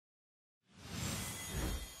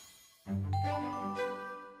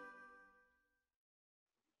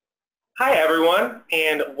Hi everyone,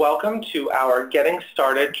 and welcome to our Getting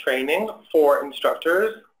Started training for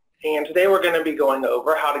instructors. And today we're going to be going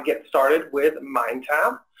over how to get started with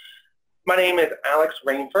MindTap. My name is Alex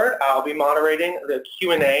Rainford. I'll be moderating the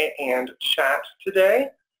Q&A and chat today.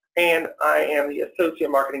 And I am the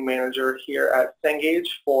Associate Marketing Manager here at Cengage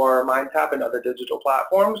for MindTap and other digital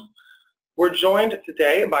platforms. We're joined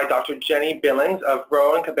today by Dr. Jenny Billings of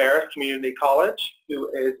Rowan Cabarrus Community College, who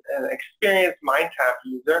is an experienced MindTap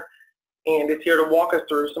user and is here to walk us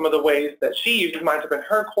through some of the ways that she uses MindTap in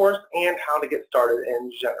her course and how to get started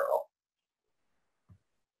in general.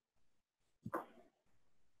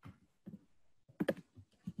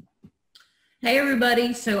 Hey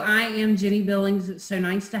everybody, so I am Jenny Billings. It's so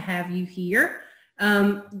nice to have you here.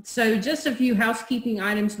 So just a few housekeeping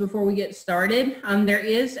items before we get started. There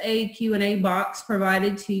is a Q&A box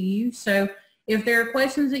provided to you, so if there are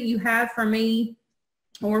questions that you have for me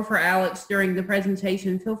or for Alex during the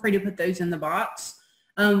presentation, feel free to put those in the box.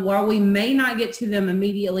 While we may not get to them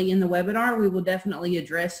immediately in the webinar, we will definitely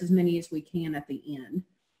address as many as we can at the end.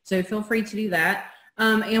 So feel free to do that.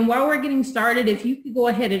 And while we're getting started, if you could go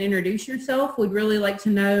ahead and introduce yourself, we'd really like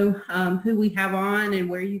to know who we have on and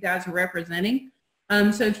where you guys are representing.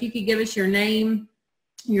 So if you could give us your name,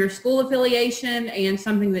 your school affiliation, and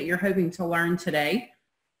something that you're hoping to learn today.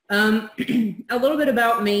 A little bit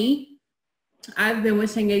about me. I've been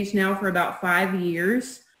with Cengage now for about 5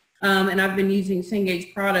 years, and I've been using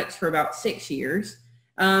Cengage products for about 6 years.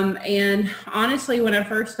 And honestly, when I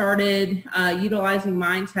first started utilizing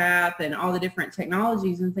MindTap and all the different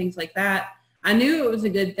technologies and things like that, I knew it was a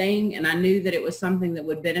good thing, and I knew that it was something that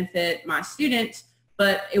would benefit my students,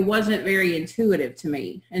 but it wasn't very intuitive to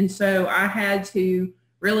me. And so I had to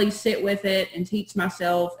really sit with it and teach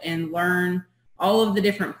myself and learn all of the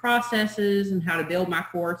different processes and how to build my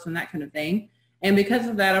course and that kind of thing. And because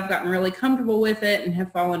of that, I've gotten really comfortable with it and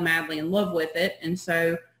have fallen madly in love with it. And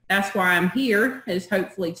so that's why I'm here, is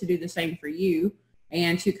hopefully to do the same for you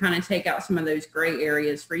and to kind of take out some of those gray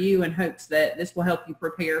areas for you in hopes that this will help you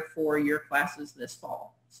prepare for your classes this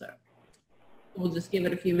fall. So we'll just give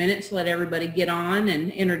it a few minutes to let everybody get on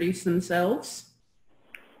and introduce themselves.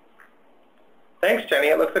 Thanks, Jenny.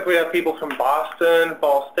 It looks like we have people from Boston,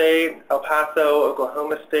 Ball State, El Paso,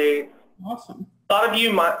 Oklahoma State. Awesome. A lot of you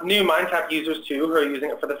new MindTap users, too, who are using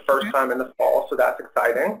it for the first time in the fall, so that's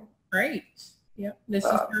exciting. Great. Yep, this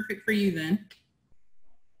is perfect for you then.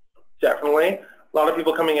 Definitely. A lot of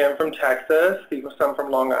people coming in from Texas, some from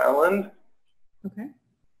Long Island. Okay.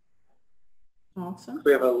 Awesome.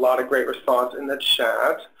 We have a lot of great response in the chat.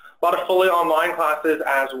 A lot of fully online classes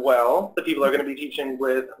as well. The people are going to be teaching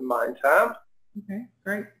with MindTap. Okay,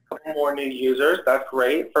 great. More new users. That's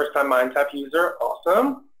great. First-time MindTap user.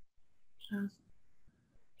 Awesome.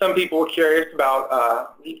 Some people were curious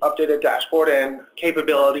about the updated dashboard and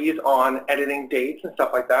capabilities on editing dates and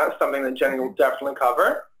stuff like that. Something that Jenny will definitely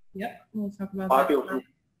cover. Yep, we'll talk about that. A lot of people from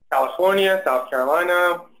California, South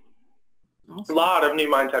Carolina. Awesome. A lot of new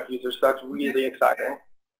MindTap users, so that's really exciting.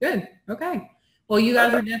 Good. Okay. Well, you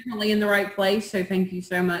guys are definitely in the right place, so thank you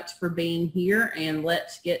so much for being here, and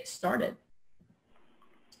let's get started.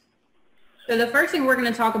 So the first thing we're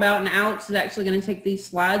going to talk about, and Alex is actually going to take these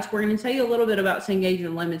slides, we're going to tell you a little bit about Cengage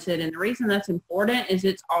Unlimited, and the reason that's important is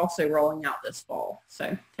it's also rolling out this fall.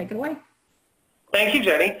 So take it away. Thank you,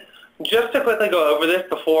 Jenny. Just to quickly go over this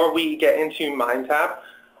before we get into MindTap,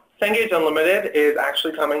 Cengage Unlimited is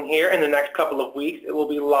actually coming here in the next couple of weeks. It will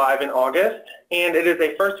be live in August, and it is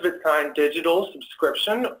a first-of-its-kind digital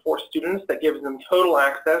subscription for students that gives them total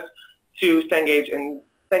access to Cengage and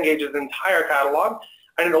Cengage's entire catalog.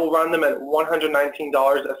 And it will run them at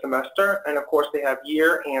 $119 a semester, and of course they have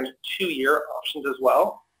year and 2-year options as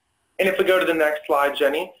well. And if we go to the next slide,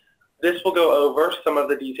 Jenny, this will go over some of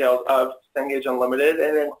the details of Cengage Unlimited,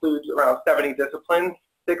 and it includes around 70 disciplines,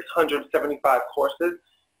 675 courses,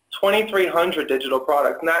 2,300 digital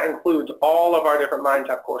products, and that includes all of our different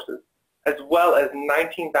MindTap courses, as well as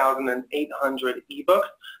 19,800 ebooks.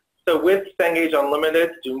 So with Cengage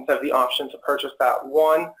Unlimited, students have the option to purchase that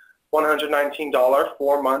 $119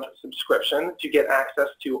 4-month subscription to get access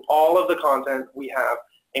to all of the content we have,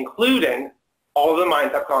 including all of the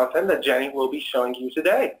MindTap content that Jenny will be showing you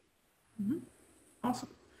today. Mm-hmm. Awesome.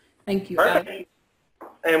 Thank you. Perfect.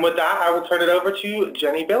 And with that, I will turn it over to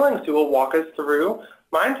Jenny Billings, who will walk us through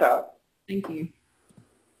MindTap. Thank you.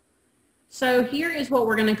 So here is what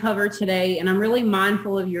we're going to cover today, and I'm really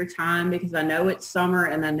mindful of your time because I know it's summer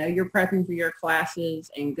and I know you're prepping for your classes,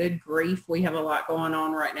 and good grief, we have a lot going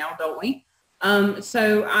on right now, don't we?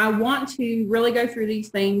 So I want to really go through these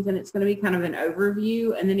things, and it's going to be kind of an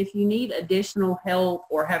overview, and then if you need additional help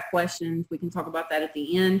or have questions, we can talk about that at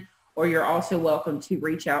the end, or you're also welcome to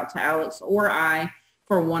reach out to Alex or I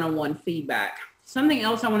for one-on-one feedback. Something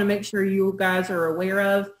else I want to make sure you guys are aware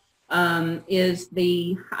of is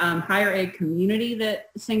the higher ed community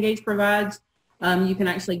that Cengage provides. You can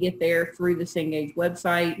actually get there through the Cengage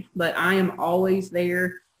website, but I am always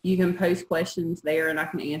there. You can post questions there and I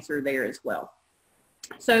can answer there as well.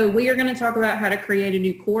 So we are going to talk about how to create a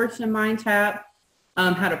new course in MindTap,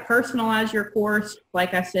 how to personalize your course.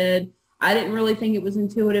 Like I said, I didn't really think it was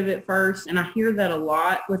intuitive at first, and I hear that a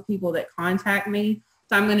lot with people that contact me.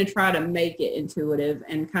 So I'm going to try to make it intuitive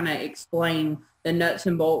and kind of explain the nuts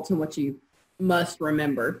and bolts and what you must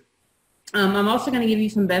remember. I'm also going to give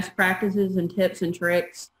you some best practices and tips and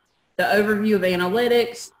tricks, the overview of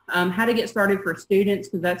analytics, how to get started for students,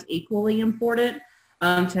 because that's equally important,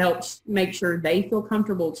 to help make sure they feel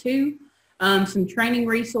comfortable too. Some training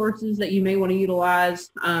resources that you may want to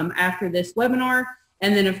utilize after this webinar,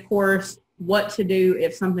 and then of course what to do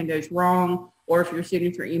if something goes wrong or if your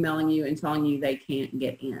students are emailing you and telling you they can't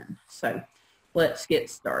get in. So let's get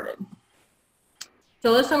started.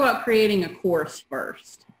 So let's talk about creating a course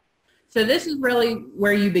first. So this is really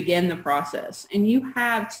where you begin the process, and you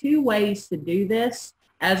have two ways to do this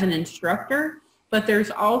as an instructor, but there's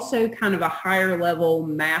also kind of a higher level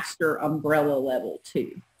master umbrella level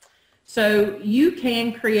too. So you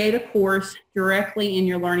can create a course directly in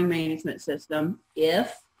your learning management system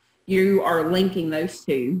if you are linking those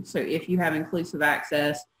two. So if you have inclusive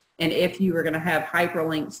access and if you are going to have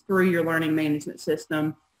hyperlinks through your learning management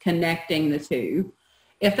system connecting the two.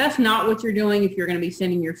 If that's not what you're doing, if you're going to be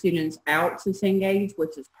sending your students out to Cengage,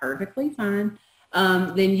 which is perfectly fine,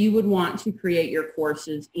 then you would want to create your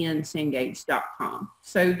courses in Cengage.com.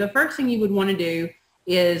 So the first thing you would want to do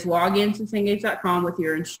is log into Cengage.com with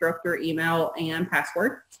your instructor email and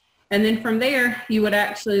password. And then from there, you would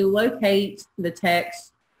actually locate the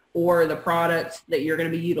text or the product that you're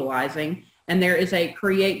going to be utilizing. And there is a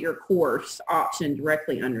create your course option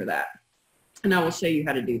directly under that. And I will show you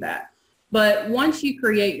how to do that. But once you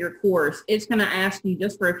create your course, it's going to ask you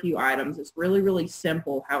just for a few items. It's really, really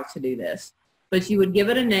simple how to do this. But you would give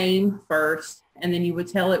it a name first, and then you would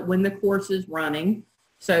tell it when the course is running.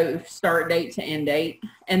 So start date to end date,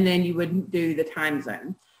 and then you would do the time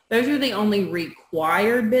zone. Those are the only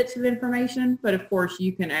required bits of information, but of course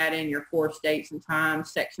you can add in your course dates and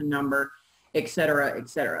times, section number, et cetera, et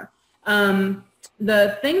cetera.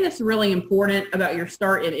 The thing that's really important about your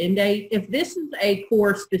start and end date, if this is a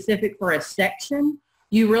course specific for a section,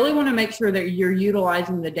 you really want to make sure that you're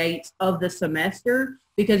utilizing the dates of the semester,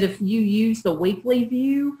 because if you use the weekly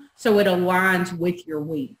view, so it aligns with your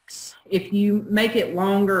weeks. If you make it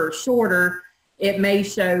longer or shorter, it may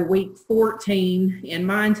show week 14 in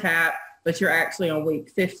MindTap, but you're actually on week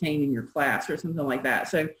 15 in your class or something like that.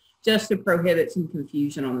 So just to prohibit some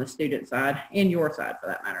confusion on the student side and your side for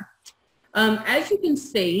that matter. As you can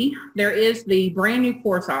see, there is the brand new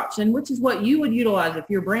course option, which is what you would utilize if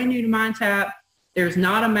you're brand new to MindTap. There's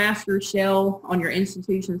not a master shell on your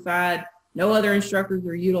institution side. No other instructors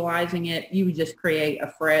are utilizing it. You would just create a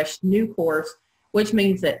fresh new course, which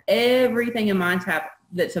means that everything in MindTap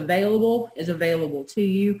that's available is available to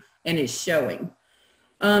you and is showing.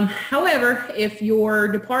 However, if your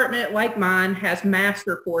department, like mine, has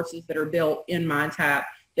master courses that are built in MindTap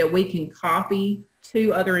that we can copy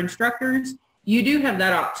to other instructors, you do have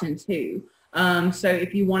that option too. So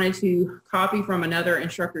if you wanted to copy from another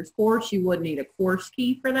instructor's course, you would need a course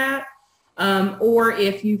key for that. Or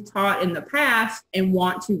if you've taught in the past and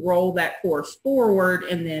want to roll that course forward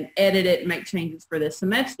and then edit it and make changes for this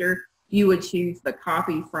semester, you would choose the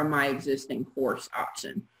copy from my existing course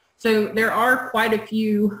option. So there are quite a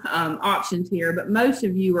few options here, but most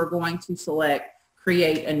of you are going to select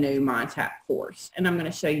create a new MindTap course. And I'm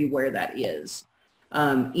going to show you where that is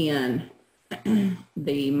in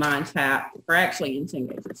the MindTap, or actually in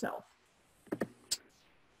Cengage itself.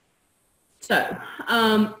 So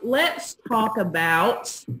let's talk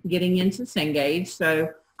about getting into Cengage. So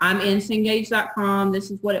I'm in Cengage.com.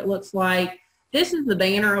 This is what it looks like. This is the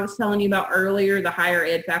banner I was telling you about earlier, the higher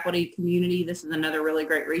ed faculty community. This is another really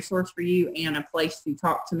great resource for you and a place to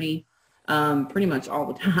talk to me pretty much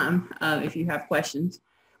all the time if you have questions.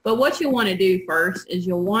 But what you'll want to do first is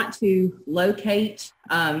you'll want to locate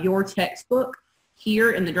your textbook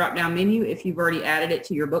here in the drop-down menu if you've already added it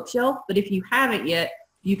to your bookshelf. But if you haven't yet,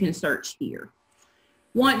 you can search here.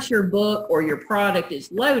 Once your book or your product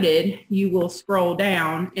is loaded, you will scroll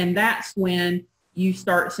down, and that's when you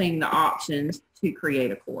start seeing the options to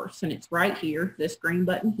create a course. And it's right here, this green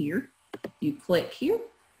button here. You click here.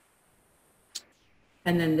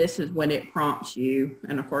 And then this is when it prompts you.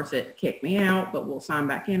 And of course it kicked me out, but we'll sign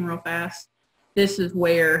back in real fast. this is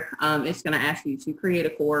where it's going to ask you to create a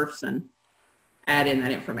course and add in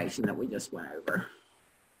that information that we just went over.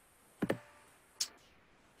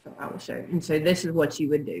 So I will show you. And so this is what you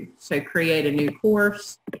would do. So create a new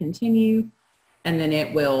course, continue, and then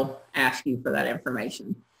it will ask you for that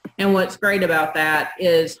information. And what's great about that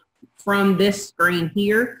is from this screen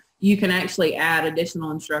here, you can actually add additional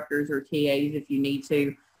instructors or TAs if you need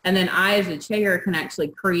to. And then I, as a chair, can actually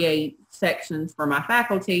create sections for my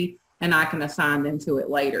faculty, and I can assign them to it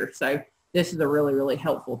later. So this is a really, really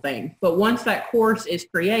helpful thing. But once that course is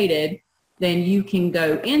created, then you can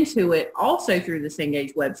go into it also through the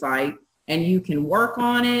Cengage website, and you can work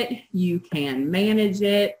on it, you can manage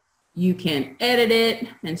it, you can edit it,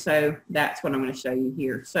 and so that's what I'm going to show you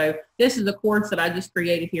here. So this is the course that I just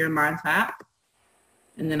created here in MindTap,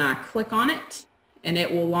 and then I click on it, and it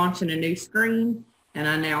will launch in a new screen, and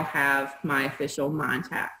I now have my official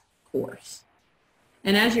MindTap course.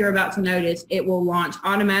 And as you're about to notice, it will launch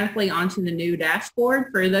automatically onto the new dashboard.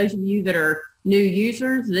 For those of you that are new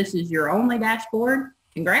users, this is your only dashboard.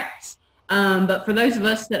 Congrats. But for those of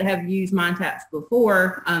us that have used MindTaps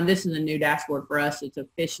before, this is a new dashboard for us. It's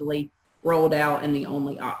officially rolled out and the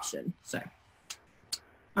only option. So,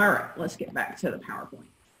 all right, let's get back to the PowerPoint.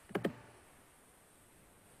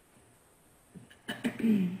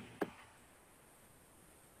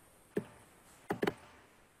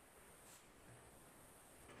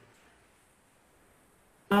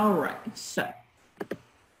 All right, so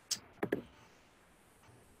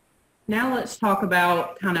now let's talk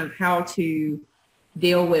about kind of how to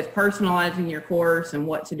deal with personalizing your course and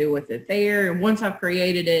what to do with it there. And once I've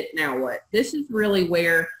created it, now what? This is really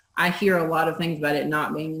where I hear a lot of things about it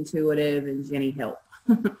not being intuitive and Jenny help.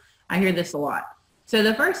 I hear this a lot. So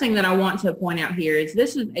the first thing that I want to point out here is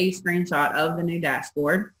this is a screenshot of the new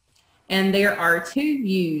dashboard. And there are two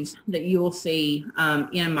views that you will see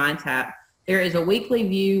in MindTap. There is a weekly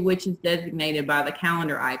view, which is designated by the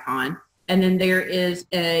calendar icon. And then there is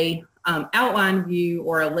a outline view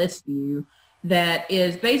or a list view that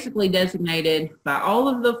is basically designated by all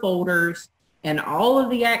of the folders and all of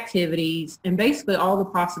the activities and basically all the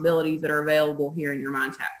possibilities that are available here in your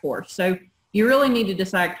MindTap course. So you really need to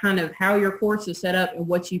decide kind of how your course is set up and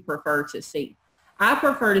what you prefer to see. I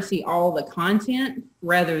prefer to see all the content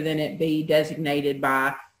rather than it be designated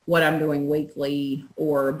by what I'm doing weekly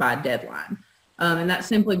or by deadline. And that's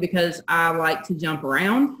simply because I like to jump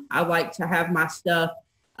around. I like to have my stuff,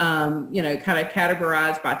 you know, kind of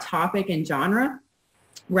categorized by topic and genre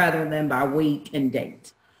rather than by week and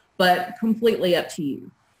date, but completely up to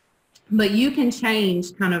you. But you can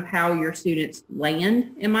change kind of how your students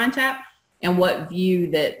land in MindTap and what view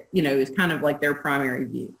that, you know, is kind of like their primary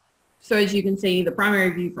view. So as you can see, the primary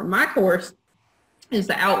view from my course is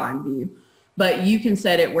the outline view, but you can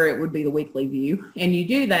set it where it would be the weekly view. And you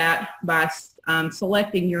do that by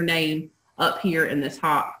selecting your name up here in the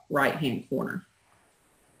top right-hand corner.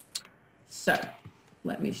 So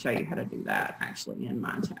let me show you how to do that actually in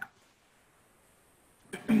MindTap.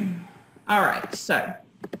 All right, so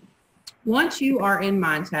once you are in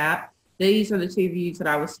MindTap, these are the two views that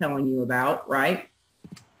I was telling you about, right?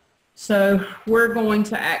 So we're going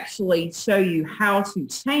to actually show you how to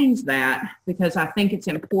change that because I think it's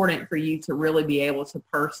important for you to really be able to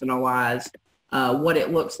personalize what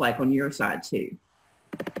it looks like on your side too.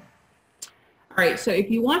 All right, so if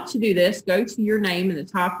you want to do this, go to your name in the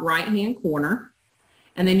top right-hand corner,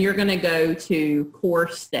 and then you're going to go to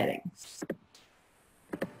Course Settings.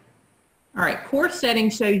 All right, Course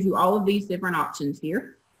Settings shows you all of these different options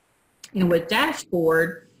here. And with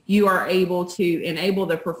Dashboard, you are able to enable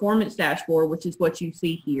the performance dashboard, which is what you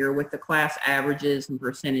see here with the class averages and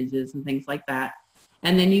percentages and things like that.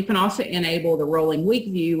 And then you can also enable the rolling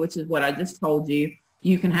week view, which is what I just told you.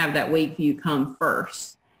 You can have that week view come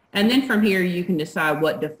first. And then from here, you can decide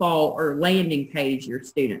what default or landing page your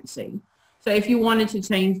students see. So if you wanted to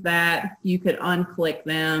change that, you could unclick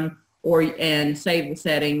them and save the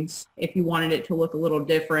settings. If you wanted it to look a little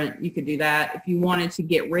different, you could do that. If you wanted to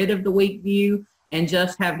get rid of the week view and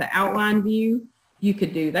just have the outline view, you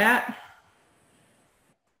could do that.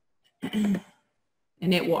 And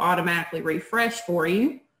it will automatically refresh for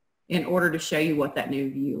you in order to show you what that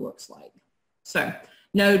new view looks like. So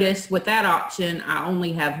notice with that option, I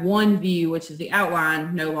only have one view, which is the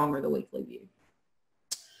outline, no longer the weekly view.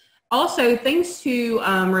 Also, things to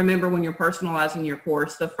remember when you're personalizing your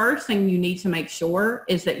course. The first thing you need to make sure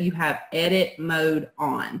is that you have edit mode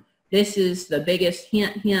on. This is the biggest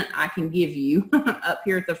hint I can give you up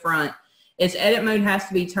here at the front, is edit mode has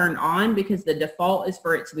to be turned on because the default is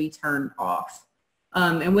for it to be turned off.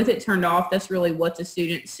 And with it turned off, that's really what the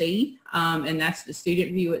students see, and that's the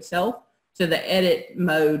student view itself. So the edit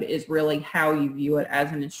mode is really how you view it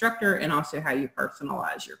as an instructor and also how you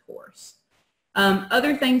personalize your course.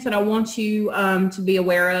 Other things that I want you to be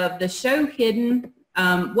aware of, the show hidden,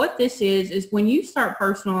 what this is when you start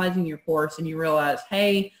personalizing your course and you realize,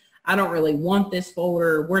 hey, I don't really want this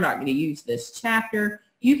folder, we're not going to use this chapter,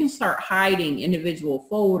 you can start hiding individual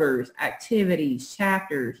folders, activities,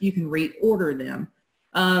 chapters, you can reorder them.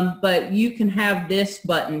 But you can have this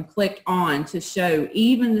button clicked on to show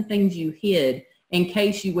even the things you hid in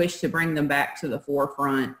case you wish to bring them back to the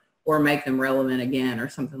forefront or make them relevant again or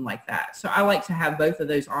something like that. So I like to have both of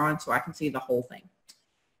those on so I can see the whole thing.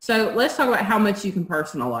 So let's talk about how much you can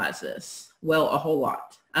personalize this. Well, a whole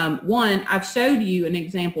lot. One, I've showed you an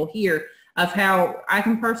example here of how I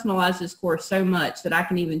can personalize this course so much that I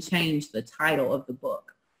can even change the title of the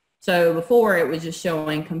book. So before it was just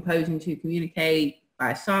showing Composing to Communicate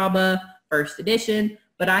by Saba, first edition,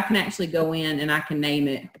 but I can actually go in and I can name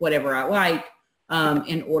it whatever I like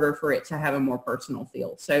in order for it to have a more personal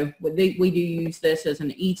feel. So we do use this as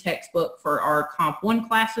an e-textbook for our Comp 1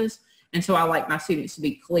 classes, and so I like my students to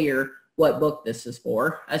be clear what book this is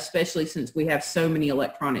for, especially since we have so many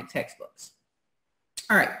electronic textbooks.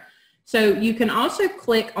 All right, so you can also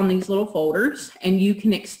click on these little folders and you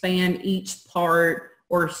can expand each part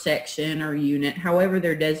or section or unit, however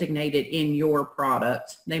they're designated in your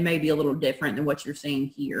product. They may be a little different than what you're seeing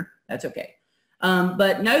here. That's okay.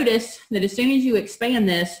 But notice that as soon as you expand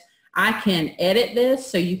this, I can edit this,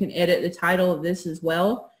 so you can edit the title of this as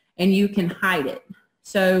well, and you can hide it.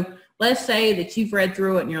 So let's say that you've read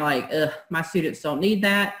through it and you're like, ugh, my students don't need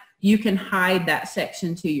that. You can hide that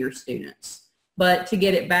section to your students. But to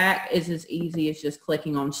get it back is as easy as just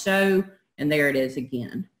clicking on show, and there it is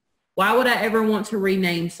again. Why would I ever want to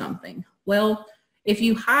rename something? Well, if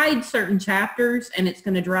you hide certain chapters and it's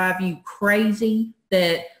going to drive you crazy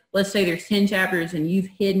that, let's say there's 10 chapters and you've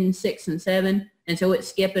hidden 6 and 7, and so it's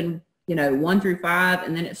skipping, 1 through 5,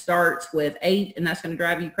 and then it starts with 8, and that's going to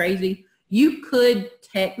drive you crazy. You could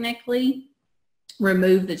technically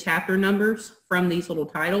remove the chapter numbers from these little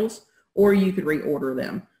titles, or you could reorder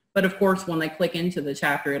them. But of course, when they click into the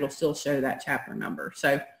chapter, it'll still show that chapter number.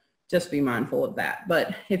 So just be mindful of that.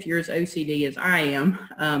 But if you're as OCD as I am,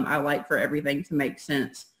 I like for everything to make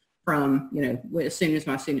sense from, as soon as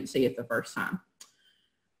my students see it the first time.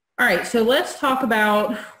 All right, so let's talk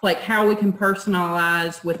about how we can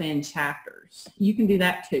personalize within chapters. You can do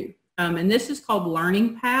that too. And this is called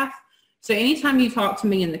Learning Path. So anytime you talk to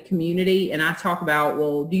me in the community and I talk about,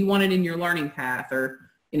 well, do you want it in your learning path, or,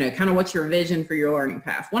 kind of what's your vision for your learning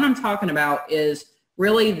path? What I'm talking about is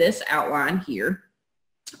really this outline here.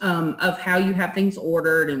 Of how you have things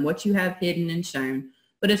ordered and what you have hidden and shown,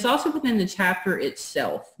 but it's also within the chapter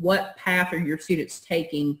itself. What path are your students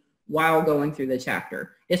taking while going through the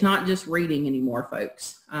chapter? It's not just reading anymore,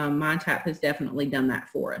 folks. MindTap has definitely done that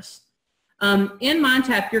for us. In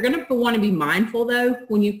MindTap, you're going to want to be mindful, though,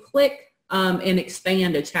 when you click and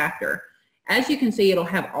expand a chapter. As you can see, it'll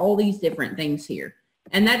have all these different things here.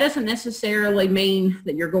 And that doesn't necessarily mean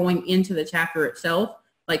that you're going into the chapter itself.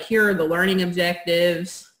 Like here are the learning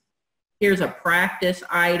objectives. Here's a practice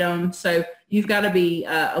item. So you've got to be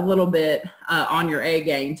a little bit on your A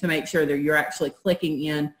game to make sure that you're actually clicking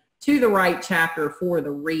in to the right chapter for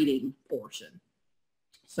the reading portion.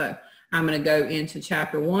 So I'm going to go into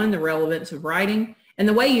chapter 1, the relevance of writing. And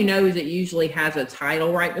the way you know is it usually has a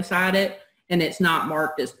title right beside it, and it's not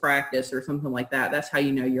marked as practice or something like that. That's how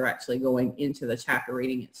you know you're actually going into the chapter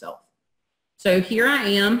reading itself. So here I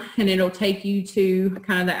am, and it'll take you to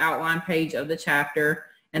kind of the outline page of the chapter.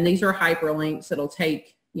 And these are hyperlinks that'll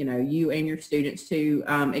take, you and your students to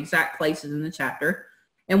exact places in the chapter.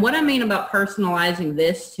 And what I mean about personalizing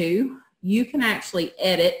this too, you can actually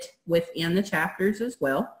edit within the chapters as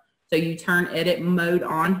well. So you turn edit mode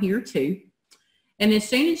on here too. And as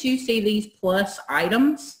soon as you see these plus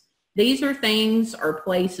items, these are things or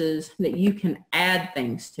places that you can add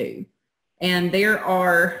things to. And there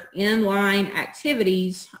are inline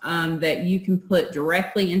activities that you can put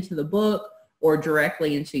directly into the book or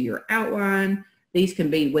directly into your outline. These can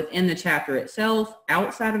be within the chapter itself,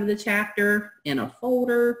 outside of the chapter, in a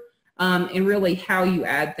folder, and really how you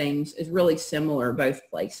add things is really similar both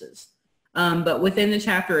places. But within the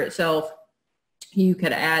chapter itself, you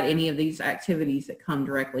could add any of these activities that come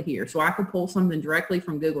directly here. So I could pull something directly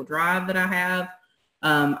from Google Drive that I have.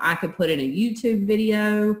 I could put in a YouTube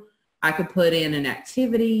video. I could put in an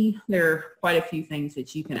activity. There are quite a few things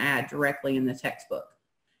that you can add directly in the textbook.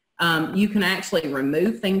 You can actually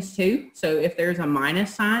remove things too. So if there's a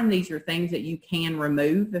minus sign, these are things that you can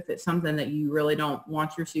remove. If it's something that you really don't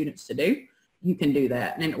want your students to do, you can do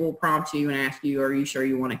that. And it will prompt you and ask you, are you sure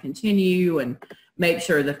you want to continue? And make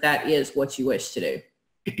sure that that is what you wish to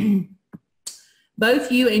do.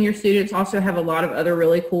 Both you and your students also have a lot of other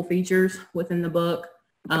really cool features within the book.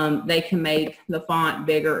 They can make the font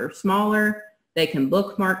bigger or smaller. They can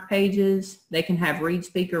bookmark pages. They can have Read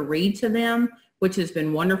Speaker read to them, which has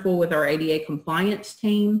been wonderful with our ADA compliance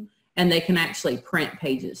team. And they can actually print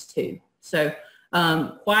pages too. So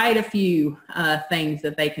quite a few things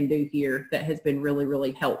that they can do here that has been really,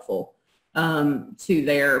 really helpful to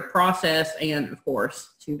their process and, of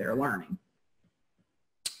course, to their learning.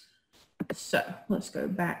 So let's go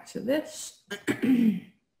back to this.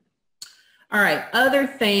 All right, other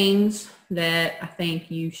things that I think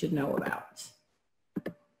you should know about.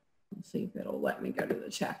 Let's see if it'll let me go to the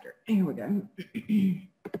chapter. Here we go.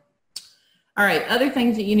 All right, other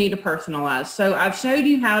things that you need to personalize. So I've showed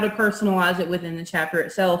you how to personalize it within the chapter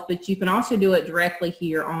itself, but you can also do it directly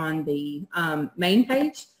here on the main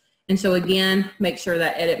page. And so again, make sure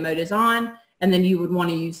that edit mode is on, and then you would want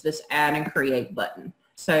to use this add and create button.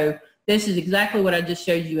 So this is exactly what I just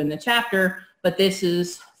showed you in the chapter, but this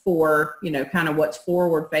is for, you know, kind of what's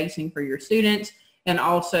forward facing for your students. And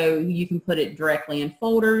also you can put it directly in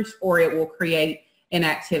folders, or it will create an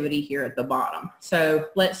activity here at the bottom. So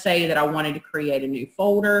let's say that I wanted to create a new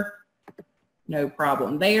folder, no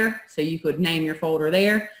problem there. So you could name your folder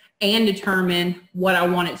there and determine what I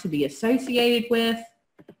want it to be associated with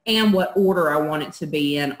and what order I want it to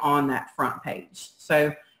be in on that front page.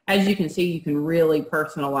 So as you can see, you can really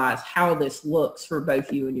personalize how this looks for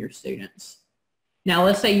both you and your students. Now,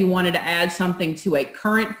 let's say you wanted to add something to a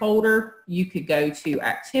current folder. You could go to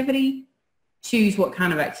Activity, choose what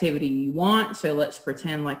kind of activity you want. So let's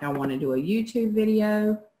pretend like I want to do a YouTube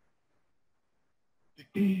video.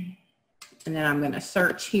 And then I'm going to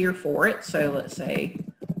search here for it. So let's say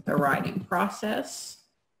the writing process.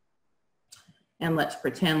 And let's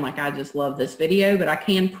pretend like I just love this video, but I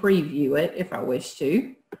can preview it if I wish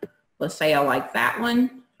to. Let's say I like that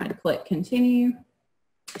one. I click continue.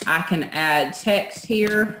 I can add text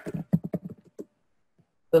here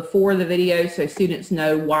before the video so students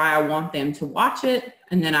know why I want them to watch it.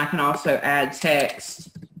 And then I can also add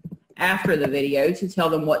text after the video to tell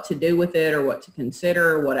them what to do with it or what to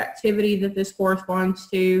consider, or what activity that this corresponds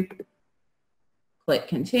to. Click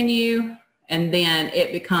continue. And then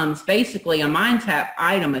it becomes basically a MindTap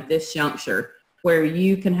item at this juncture where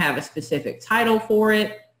you can have a specific title for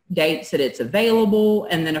it, dates that it's available,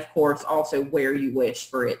 and then of course also where you wish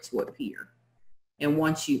for it to appear. And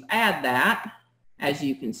once you add that, as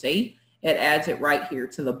you can see, it adds it right here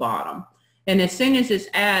to the bottom. And as soon as it's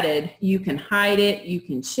added, you can hide it, you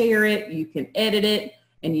can share it, you can edit it,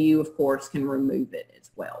 and you of course can remove it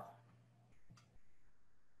as well.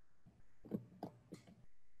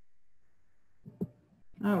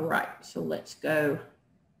 All right, so let's go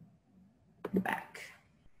back.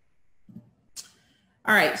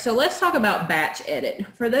 All right, so let's talk about batch edit.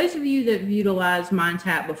 For those of you that have utilized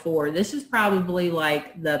MindTap before, this is probably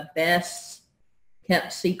like the best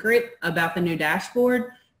kept secret about the new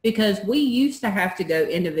dashboard, because we used to have to go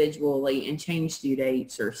individually and change due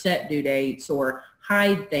dates or set due dates or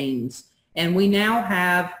hide things. And we now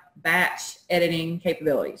have batch editing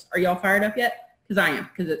capabilities. Are y'all fired up yet? Because I am,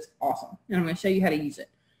 because it's awesome. And I'm going to show you how to use it.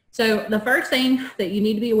 So the first thing that you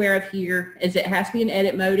need to be aware of here is it has to be in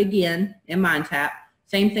edit mode again in MindTap.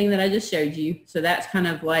 Same thing that I just showed you. So that's kind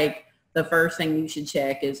of like the first thing you should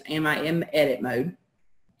check is, am I in edit mode?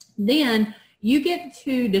 Then you get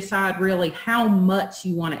to decide really how much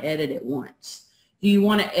you want to edit at once. Do you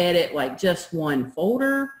want to edit like just one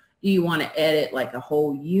folder? Do you want to edit like a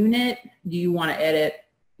whole unit? Do you want to edit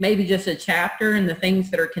maybe just a chapter and the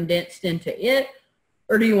things that are condensed into it?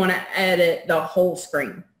 Or do you want to edit the whole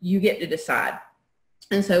screen? You get to decide.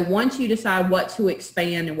 And so once you decide what to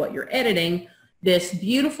expand and what you're editing, this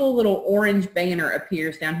beautiful little orange banner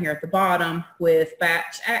appears down here at the bottom with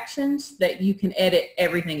batch actions that you can edit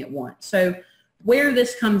everything at once. So where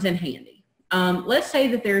this comes in handy. Let's say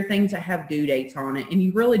that there are things that have due dates on it and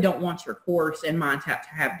you really don't want your course in MindTap to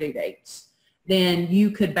have due dates. Then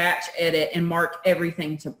you could batch edit and mark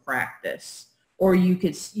everything to practice. Or you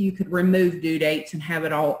could remove due dates and have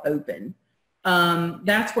it all open.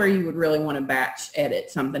 That's where you would really want to batch edit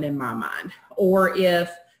something in my mind. Or if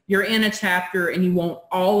you're in a chapter and you want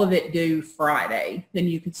all of it due Friday, then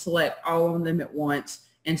you could select all of them at once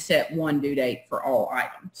and set one due date for all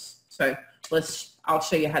items. So I'll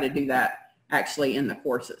show you how to do that actually in the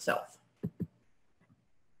course itself.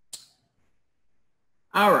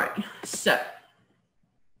 All right, so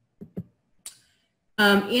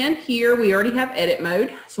in here we already have edit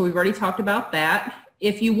mode, so we've already talked about that.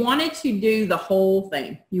 If you wanted to do the whole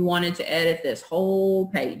thing, you wanted to edit this whole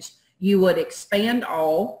page, you would expand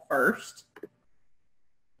all first,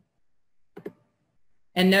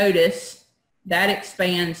 And notice that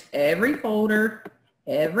expands every folder,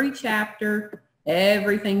 every chapter,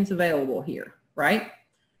 everything's available here, right?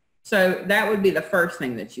 So that would be the first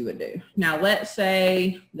thing that you would do. Now let's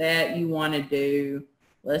say that you want to do,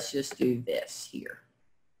 let's just do this here.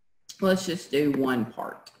 Let's just do one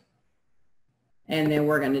part. And then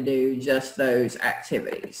we're going to do just those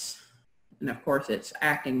activities. And of course it's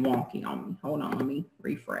acting wonky on me. Hold on, let me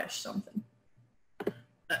refresh something.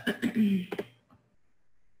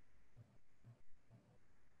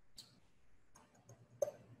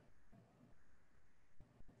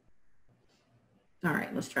 All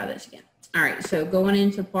right, let's try this again. All right, so going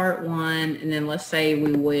into part one, and then let's say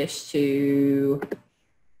we wish to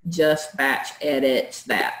just batch edit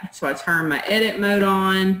that. So I turn my edit mode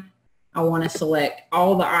on. I want to select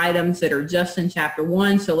all the items that are just in chapter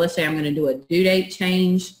one. So let's say I'm going to do a due date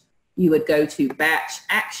change. You would go to batch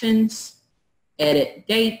actions, edit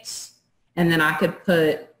dates, and then I could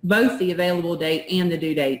put both the available date and the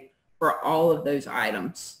due date for all of those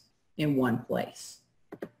items in one place.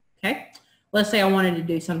 Okay. Let's say I wanted to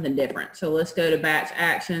do something different. So let's go to batch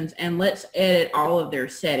actions and let's edit all of their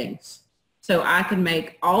settings. So I can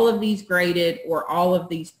make all of these graded or all of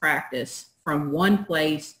these practice from one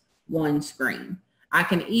place, one screen. I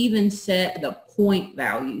can even set the point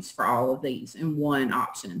values for all of these in one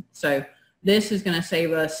option. So this is going to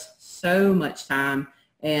save us so much time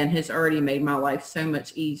and has already made my life so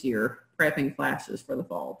much easier prepping classes for the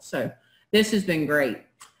fall. So this has been great.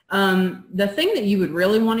 The thing that you would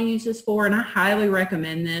really want to use this for, and I highly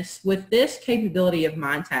recommend this, with this capability of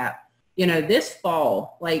MindTap, you know, this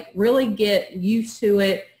fall, like really get used to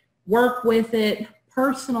it, work with it,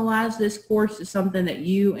 personalize this course to something that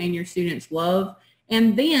you and your students love.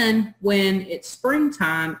 And then when it's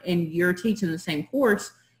springtime and you're teaching the same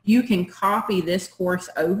course, you can copy this course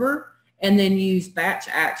over and then use batch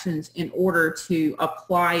actions in order to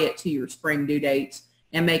apply it to your spring due dates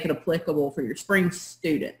and make it applicable for your spring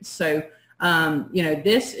students. So, you know,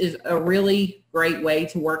 this is a really great way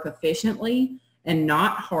to work efficiently and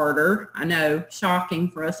not harder. I know,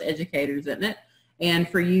 shocking for us educators, isn't it? And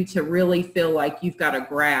for you to really feel like you've got a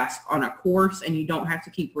grasp on a course and you don't have to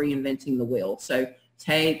keep reinventing the wheel. So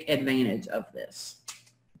take advantage of this.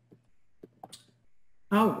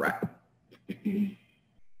 All right.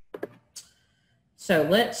 So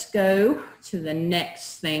let's go to the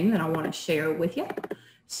next thing that I want to share with you.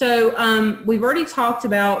 So we've already talked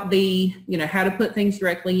about the, you know, how to put things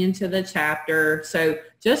directly into the chapter. So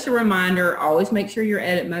just a reminder, always make sure your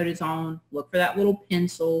edit mode is on. Look for that little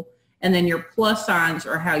pencil. And then your plus signs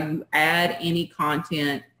are how you add any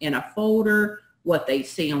content in a folder, what they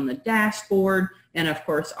see on the dashboard, and of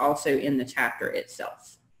course also in the chapter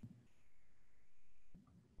itself.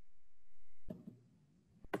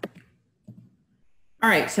 All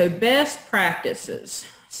right, so best practices.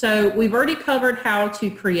 So we've already covered how to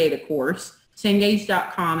create a course.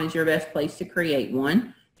 Cengage.com is your best place to create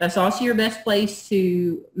one. That's also your best place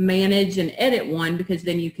to manage and edit one because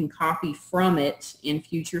then you can copy from it in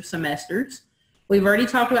future semesters. We've already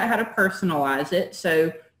talked about how to personalize it.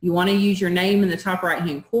 So you want to use your name in the top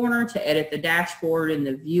right-hand corner to edit the dashboard and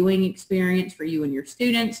the viewing experience for you and your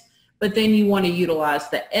students. But then you want to utilize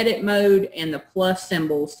the edit mode and the plus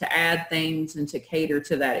symbols to add things and to cater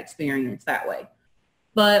to that experience that way.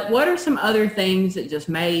 But what are some other things that just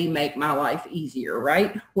may make my life easier,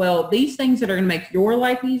 right? Well, these things that are going to make your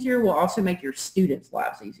life easier will also make your students'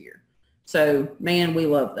 lives easier. So, man, we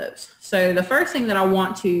love those. So the first thing that I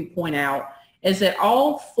want to point out is that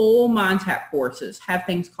all full MindTap courses have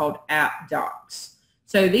things called app docs.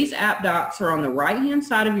 So these app docs are on the right-hand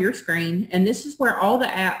side of your screen, and this is where all the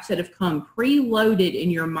apps that have come preloaded in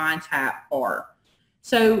your MindTap are.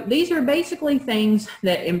 So these are basically things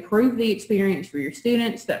that improve the experience for your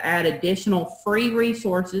students, that add additional free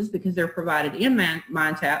resources because they're provided in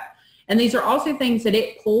MindTap. And these are also things that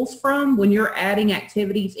it pulls from when you're adding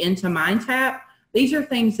activities into MindTap. These are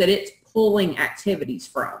things that it's pulling activities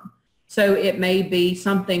from. So it may be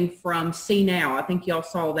something from See Now. I think y'all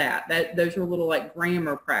saw that. Those are little like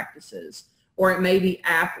grammar practices. Or it may be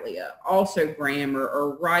Applia, also grammar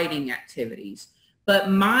or writing activities. But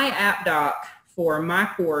my app doc for my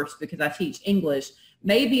course, because I teach English,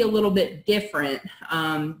 may be a little bit different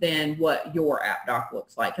than what your app doc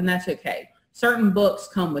looks like, and that's okay. Certain books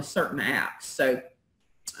come with certain apps, so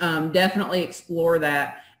definitely explore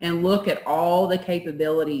that and look at all the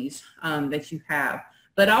capabilities that you have.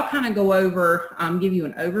 But I'll kind of go over, give you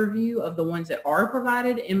an overview of the ones that are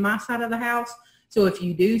provided in my side of the house. So if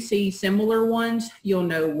you do see similar ones, you'll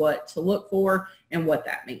know what to look for and what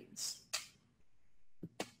that means.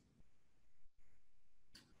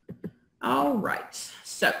 All right,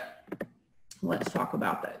 so let's talk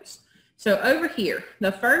about those. So over here,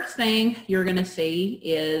 the first thing you're going to see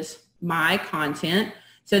is My Content.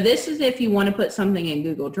 So this is if you want to put something in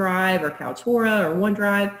Google Drive or Kaltura or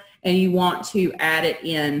OneDrive and you want to add it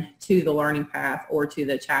in to the learning path or to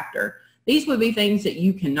the chapter. These would be things that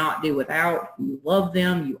you cannot do without. You love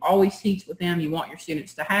them. You always teach with them. You want your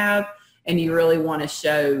students to have, and you really want to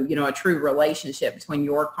show, you know, a true relationship between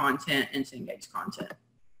your content and Cengage content.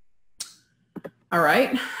 All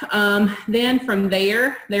right. Then from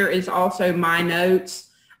there is also My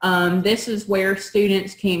Notes. This is where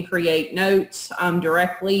students can create notes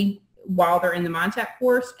directly while they're in the MindTap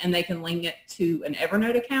course, and they can link it to an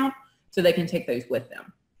Evernote account so they can take those with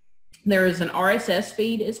them. There is an RSS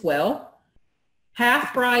feed as well.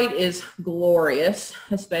 Pathbrite is glorious,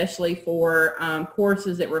 especially for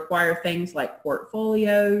courses that require things like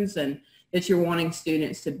portfolios and that you're wanting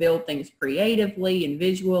students to build things creatively and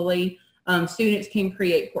visually. Students can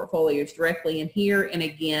create portfolios directly in here and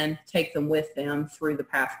again take them with them through the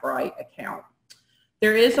Pathbrite account.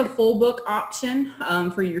 There is a full book option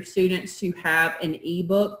for your students to have an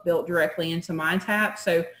ebook built directly into MindTap.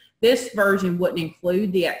 So this version wouldn't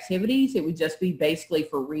include the activities. It would just be basically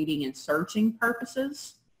for reading and searching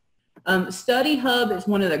purposes. Study Hub is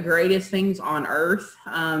one of the greatest things on earth.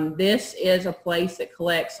 This is a place that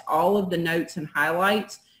collects all of the notes and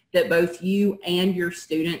highlights that both you and your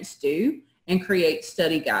students do and create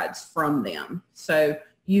study guides from them. So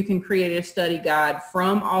you can create a study guide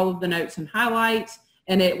from all of the notes and highlights,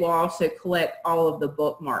 and it will also collect all of the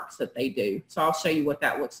bookmarks that they do. So I'll show you what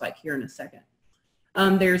that looks like here in a second.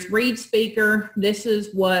 There's Read Speaker. This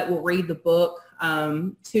is what will read the book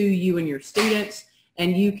to you and your students,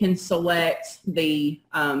 and you can select the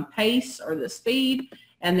pace or the speed,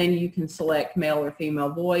 and then you can select male or female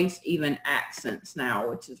voice, even accents now,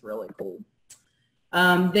 which is really cool.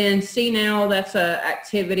 Then See Now, that's an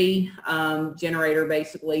activity generator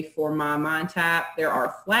basically for my MindTap. There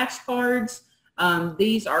are flashcards.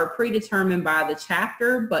 These are predetermined by the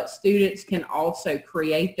chapter, but students can also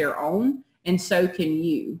create their own, and so can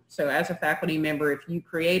you. So as a faculty member, if you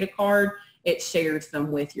create a card, it shares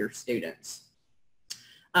them with your students.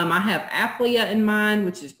 I have Applia in mind,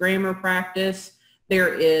 which is grammar practice.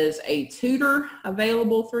 There is a tutor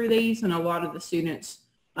available through these, and a lot of the students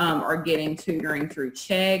are getting tutoring through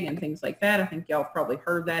Chegg and things like that. I think y'all have probably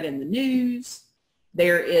heard that in the news.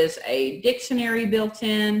 There is a dictionary built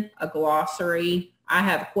in, a glossary. I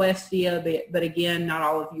have Questia, but again, not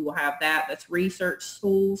all of you will have that. That's research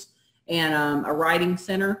tools and a writing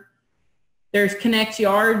center. There's Connect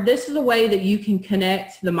Yard. This is a way that you can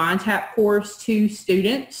connect the MindTap course to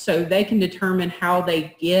students so they can determine how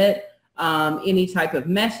they get any type of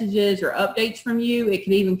messages or updates from you. It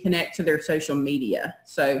can even connect to their social media.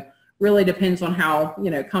 So really depends on how,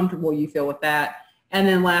 you know, comfortable you feel with that. And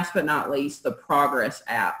then last but not least, the Progress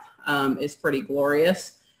app is pretty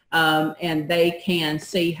glorious. And they can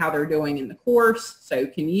see how they're doing in the course. So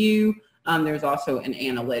can you. There's also an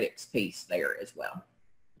analytics piece there as well.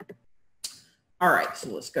 All right, so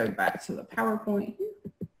let's go back to the PowerPoint.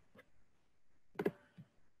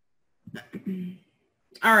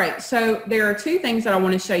 All right, so there are two things that I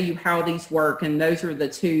want to show you how these work, and those are the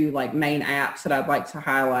two like main apps that I'd like to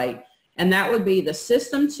highlight. And that would be the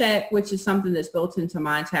system check, which is something that's built into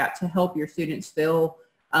MindTap to help your students feel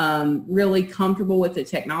really comfortable with the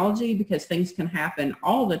technology, because things can happen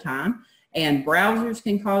all the time and browsers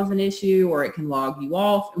can cause an issue or it can log you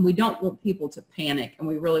off, and we don't want people to panic, and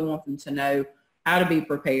we really want them to know how to be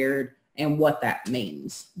prepared and what that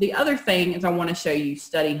means. The other thing is I want to show you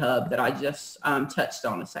Study Hub that I just touched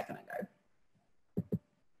on a second ago.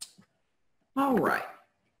 All right,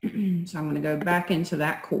 so I'm going to go back into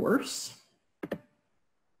that course.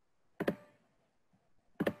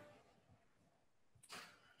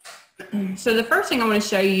 So the first thing I want to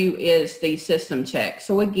show you is the system check.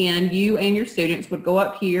 So again, you and your students would go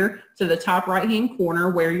up here to the top right-hand corner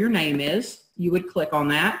where your name is. You would click on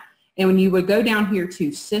that. And when you would go down here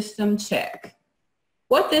to System Check,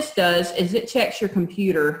 what this does is it checks your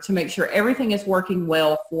computer to make sure everything is working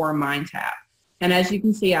well for MindTap. And as you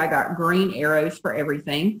can see, I got green arrows for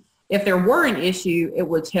everything. If there were an issue, it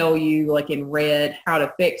would tell you like in red how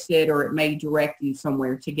to fix it, or it may direct you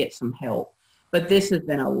somewhere to get some help. But this has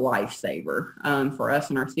been a lifesaver for us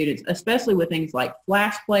and our students, especially with things like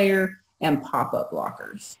Flash Player and pop-up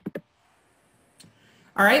blockers.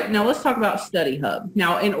 All right, now let's talk about Study Hub.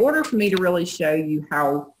 Now, in order for me to really show you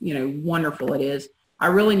how, you know, wonderful it is, I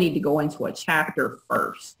really need to go into a chapter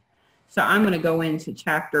first. So I'm going to go into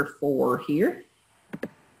chapter 4 here.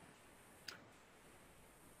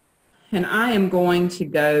 and I am going to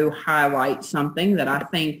go highlight something that I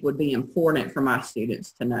think would be important for my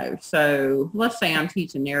students to know. So let's say I'm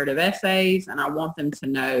teaching narrative essays and I want them to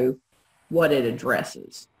know what it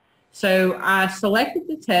addresses. So I selected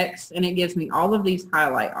the text and it gives me all of these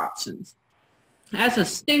highlight options. As a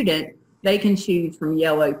student, they can choose from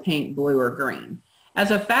yellow, pink, blue, or green.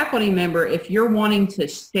 As a faculty member, if you're wanting to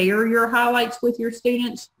share your highlights with your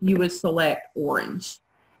students, you would select orange.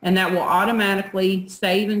 And that will automatically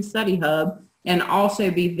save in Study Hub and also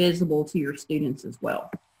be visible to your students as well.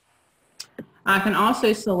 I can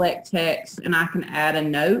also select text and I can add a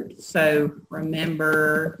note. So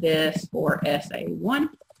remember this for essay 1.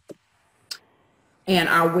 And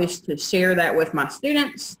I wish to share that with my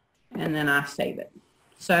students, and then I save it.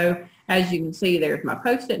 So as you can see, there's my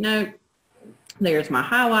Post-it note, there's my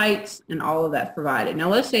highlights, and all of that's provided. Now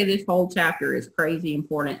let's say this whole chapter is crazy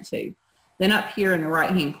important too. Then up here in the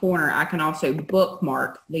right-hand corner, I can also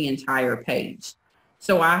bookmark the entire page.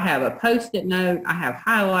 So I have a Post-it note, I have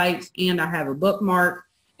highlights, and I have a bookmark.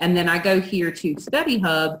 And then I go here to Study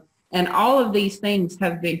Hub, and all of these things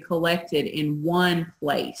have been collected in one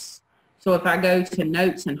place. So if I go to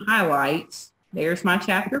Notes and Highlights, there's my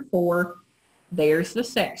Chapter 4, there's the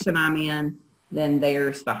section I'm in, then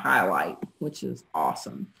there's the highlight, which is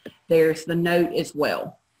awesome. There's the note as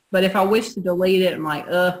well. But if I wish to delete it, I'm like,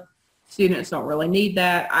 students don't really need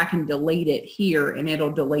that. I can delete it here and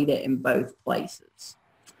it'll delete it in both places.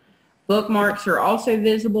 Bookmarks are also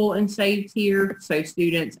visible and saved here, so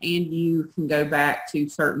students and you can go back to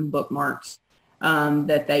certain bookmarks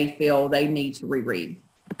that they feel they need to reread.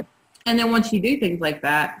 And then once you do things like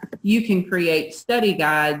that, you can create study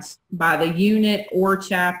guides by the unit or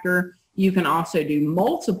chapter. You can also do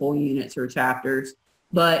multiple units or chapters,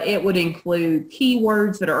 but it would include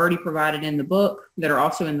keywords that are already provided in the book that are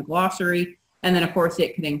also in the glossary. And then, of course,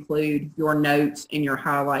 it could include your notes and your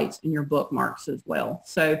highlights and your bookmarks as well.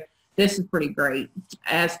 So this is pretty great.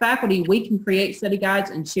 As faculty, we can create study guides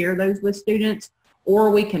and share those with students, or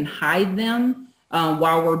we can hide them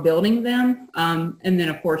while we're building them. And then,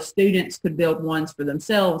 of course, students could build ones for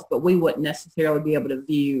themselves, but we wouldn't necessarily be able to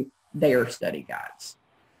view their study guides.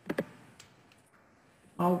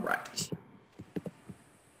 All right.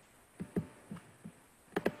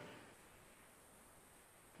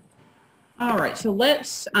 All right, so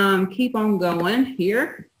let's keep on going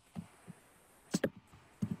here.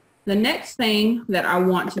 The next thing that I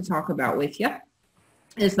want to talk about with you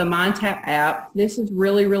is the MindTap app. This is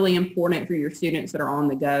really, really important for your students that are on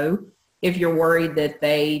the go. If you're worried that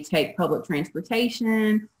they take public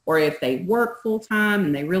transportation or if they work full-time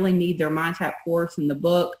and they really need their MindTap course and the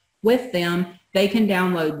book with them, they can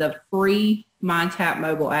download the free MindTap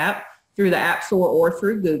mobile app through the App Store or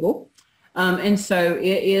through Google. And so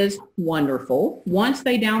it is wonderful. Once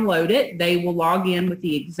they download it, they will log in with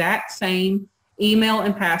the exact same email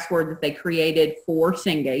and password that they created for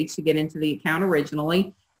Cengage to get into the account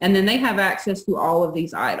originally. And then they have access to all of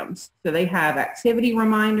these items. So they have activity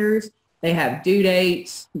reminders, they have due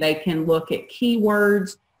dates, they can look at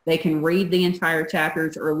keywords, they can read the entire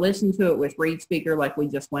chapters or listen to it with Read Speaker like we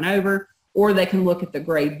just went over, or they can look at the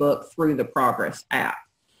grade book through the Progress app.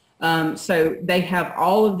 So they have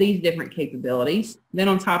all of these different capabilities. Then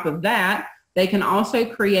on top of that, they can also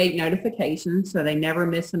create notifications so they never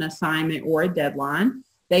miss an assignment or a deadline.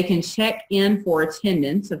 They can check in for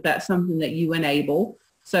attendance if that's something that you enable.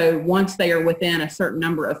 So once they are within a certain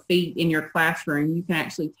number of feet in your classroom, you can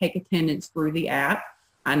actually take attendance through the app.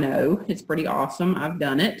 I know, it's pretty awesome. I've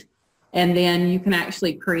done it. And then you can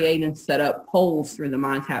actually create and set up polls through the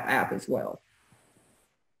MindTap app as well.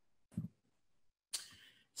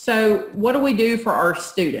 So what do we do for our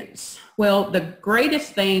students? Well, the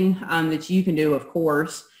greatest thing that you can do, of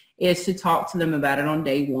course, is to talk to them about it on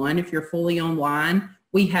day one. If you're fully online,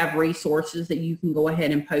 we have resources that you can go ahead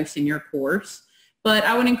and post in your course. But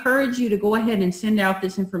I would encourage you to go ahead and send out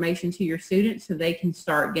this information to your students so they can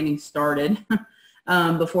start getting started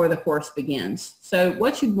before the course begins. So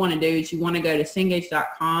what you'd want to do is you want to go to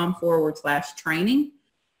cengage.com/training.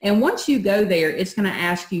 And once you go there, it's going to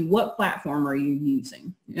ask you what platform are you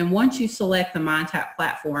using. And once you select the MindTap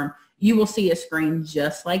platform, you will see a screen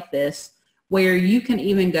just like this where you can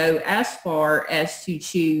even go as far as to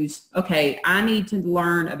choose, okay, I need to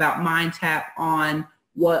learn about MindTap on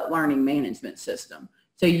what learning management system.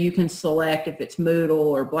 So you can select if it's Moodle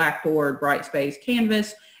or Blackboard, Brightspace,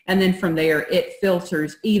 Canvas, and then from there it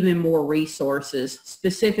filters even more resources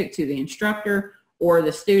specific to the instructor or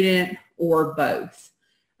the student or both.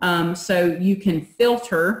 So you can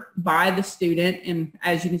filter by the student, and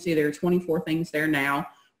as you can see, there are 24 things there now,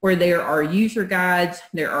 where there are user guides,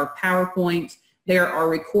 there are PowerPoints, there are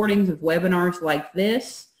recordings of webinars like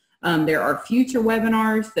this, There are future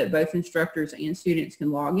webinars that both instructors and students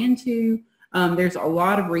can log into. There's a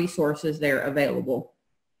lot of resources there available.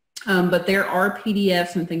 But there are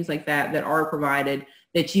PDFs and things like that that are provided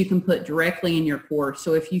that you can put directly in your course.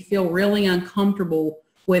 So if you feel really uncomfortable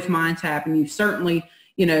with MindTap, and you certainly,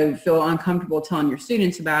 feel uncomfortable telling your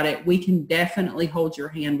students about it, we can definitely hold your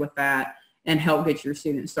hand with that and help get your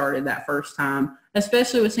students started that first time,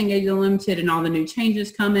 especially with Cengage Unlimited and all the new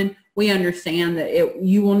changes coming. We understand that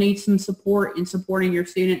you will need some support in supporting your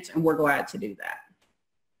students, and we're glad to do that.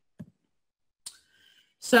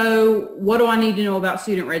 So what do I need to know about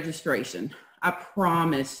student registration? I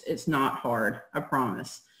promise it's not hard. I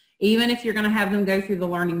promise. Even if you're going to have them go through the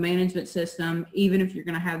learning management system, even if you're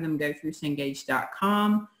going to have them go through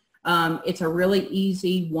Cengage.com, it's a really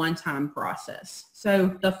easy one-time process.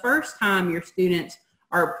 So the first time your students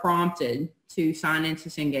are prompted to sign into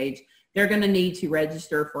Cengage, they're going to need to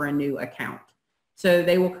register for a new account. So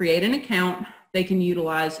they will create an account. They can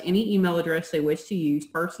utilize any email address they wish to use,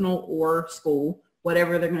 personal or school,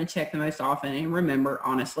 whatever they're going to check the most often and remember,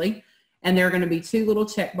 honestly. And there are going to be 2 little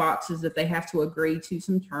check boxes that they have to agree to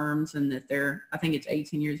some terms, and that they're, I think it's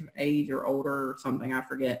 18 years of age or older or something, I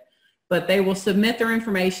forget. But they will submit their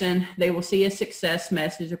information. They will see a success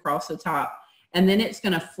message across the top, and then it's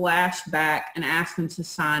going to flash back and ask them to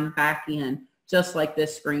sign back in, just like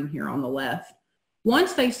this screen here on the left.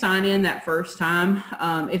 Once they sign in that first time,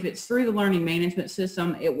 if it's through the learning management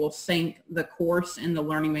system, it will sync the course in the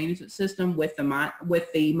learning management system with the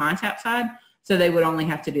MindTap side. So they would only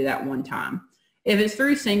have to do that one time. If it's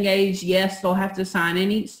through Cengage, yes, they'll have to sign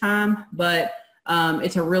in each time, but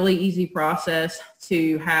it's a really easy process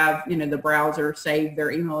to have, the browser save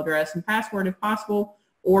their email address and password if possible,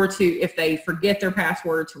 or if they forget their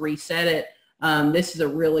password, to reset it. This is a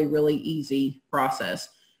really, really easy process.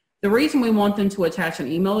 The reason we want them to attach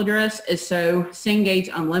an email address is so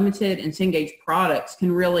Cengage Unlimited and Cengage products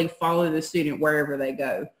can really follow the student wherever they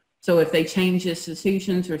go. So if they change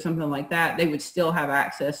institutions or something like that, they would still have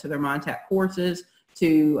access to their MindTap courses,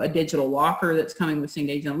 to a digital locker that's coming with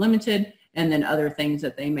Cengage Unlimited, and then other things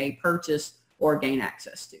that they may purchase or gain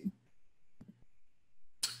access to.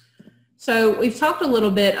 So we've talked a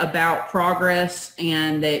little bit about progress,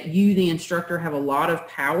 and that you, the instructor, have a lot of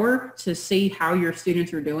power to see how your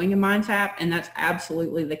students are doing in MindTap, and that's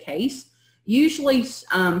absolutely the case. Usually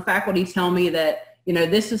faculty tell me that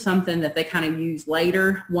this is something that they kind of use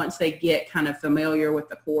later once they get kind of familiar with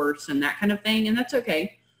the course and that kind of thing, and that's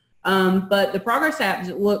okay. But the Progress app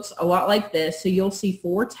looks a lot like this. So you'll see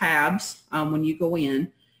 4 tabs when you go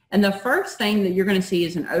in. And the first thing that you're going to see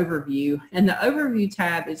is an overview. And the overview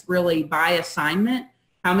tab is really by assignment,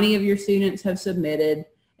 how many of your students have submitted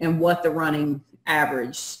and what the running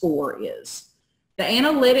average score is. The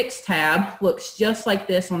analytics tab looks just like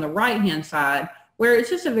this on the right-hand side, where it's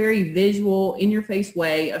just a very visual, in-your-face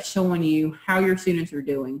way of showing you how your students are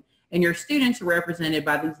doing. And your students are represented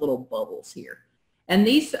by these little bubbles here. And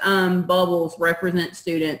these bubbles represent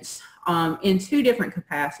students in 2 different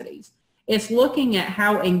capacities. It's looking at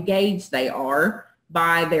how engaged they are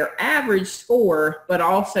by their average score, but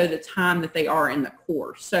also the time that they are in the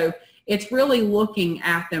course. So it's really looking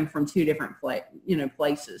at them from 2 different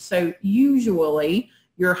places. So usually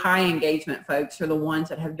your high engagement folks are the ones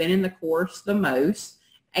that have been in the course the most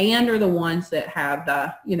and are the ones that have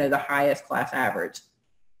the, the highest class average.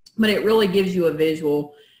 But it really gives you a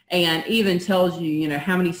visual and even tells you,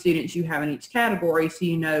 how many students you have in each category, so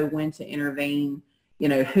you know when to intervene,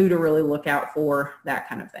 who to really look out for, that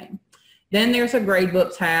kind of thing. Then there's a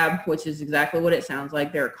gradebook tab, which is exactly what it sounds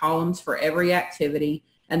like. There are columns for every activity,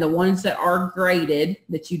 and the ones that are graded,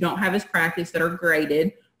 that you don't have as practice, that are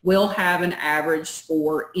graded, will have an average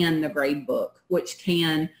score in the gradebook, which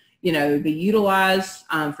can, be utilized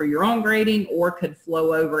for your own grading, or could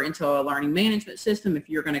flow over into a learning management system if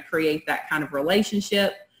you're going to create that kind of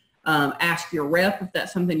relationship. Ask your rep if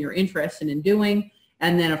that's something you're interested in doing.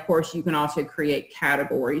 And then, of course, you can also create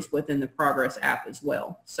categories within the Progress app as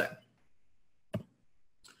well. So,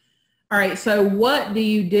 all right, so what do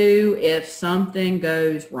you do if something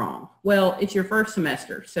goes wrong? Well, it's your first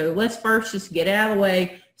semester. So let's first just get out of the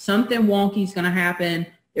way. Something wonky is going to happen.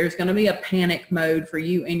 There's going to be a panic mode for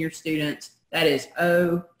you and your students. That is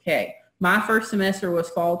okay. My first semester was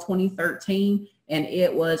fall 2013, and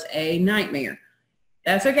it was a nightmare.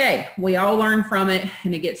 That's okay. We all learn from it,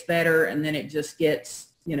 and it gets better, and then it just gets,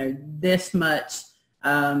 this much,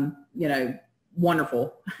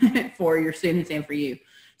 wonderful for your students and for you.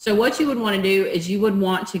 So what you would want to do is you would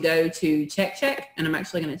want to go to Check, and I'm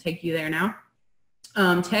actually going to take you there now.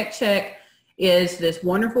 Check is this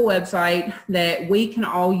wonderful website that we can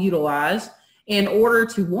all utilize, in order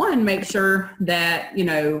to, one, make sure that, you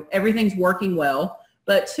know, everything's working well,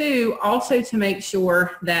 but two, also to make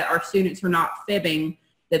sure that our students are not fibbing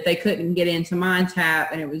that they couldn't get into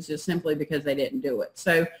MindTap and it was just simply because they didn't do it.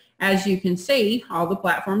 So as you can see, all the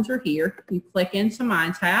platforms are here. You click into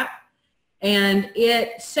MindTap and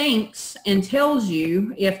it syncs and tells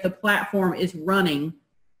you if the platform is running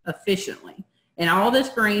efficiently. And all this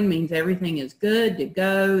green means everything is good to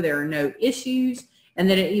go, there are no issues, and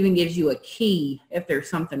then it even gives you a key if there's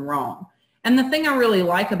something wrong. And the thing I really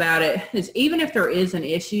like about it is even if there is an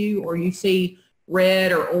issue or you see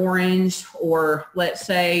red or orange, or let's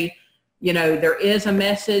say, you know, there is a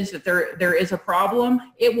message that there is a problem,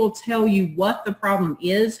 it will tell you what the problem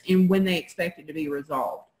is and when they expect it to be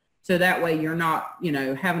resolved. So that way you're not, you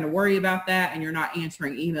know, having to worry about that and you're not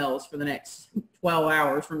answering emails for the next 12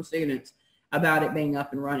 hours from students about it being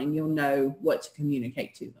up and running. You'll know what to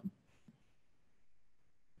communicate to them.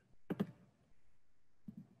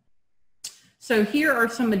 So here are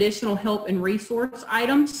some additional help and resource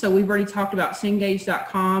items. So we've already talked about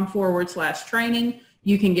cengage.com/training.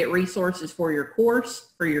 You can get resources for your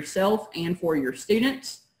course, for yourself, and for your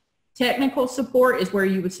students. Technical support is where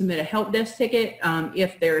you would submit a help desk ticket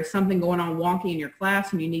if there is something going on wonky in your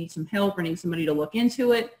class and you need some help or need somebody to look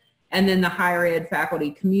into it. And then the higher ed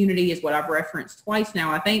faculty community is what I've referenced twice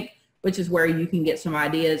now, I think, which is where you can get some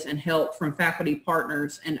ideas and help from faculty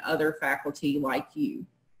partners and other faculty like you.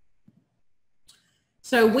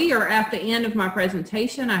 So we are at the end of my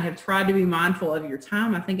presentation. I have tried to be mindful of your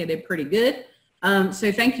time. I think I did pretty good.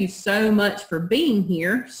 So thank you so much for being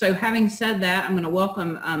here. So having said that, I'm going to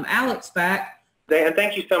welcome Alex back. And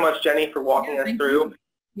thank you so much, Jenny, for walking us through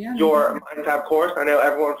your MindTap course. I know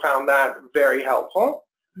everyone found that very helpful.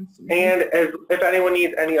 Absolutely. And if anyone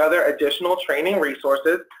needs any other additional training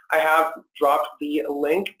resources, I have dropped the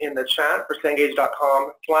link in the chat for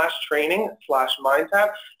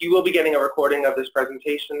cengage.com/training/MindTap. You will be getting a recording of this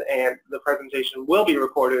presentation, and the presentation will be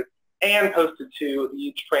recorded and posted to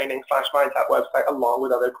the training/MindTap website along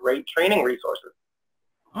with other great training resources.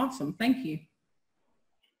 Awesome. Thank you.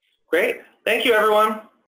 Great. Thank you, everyone.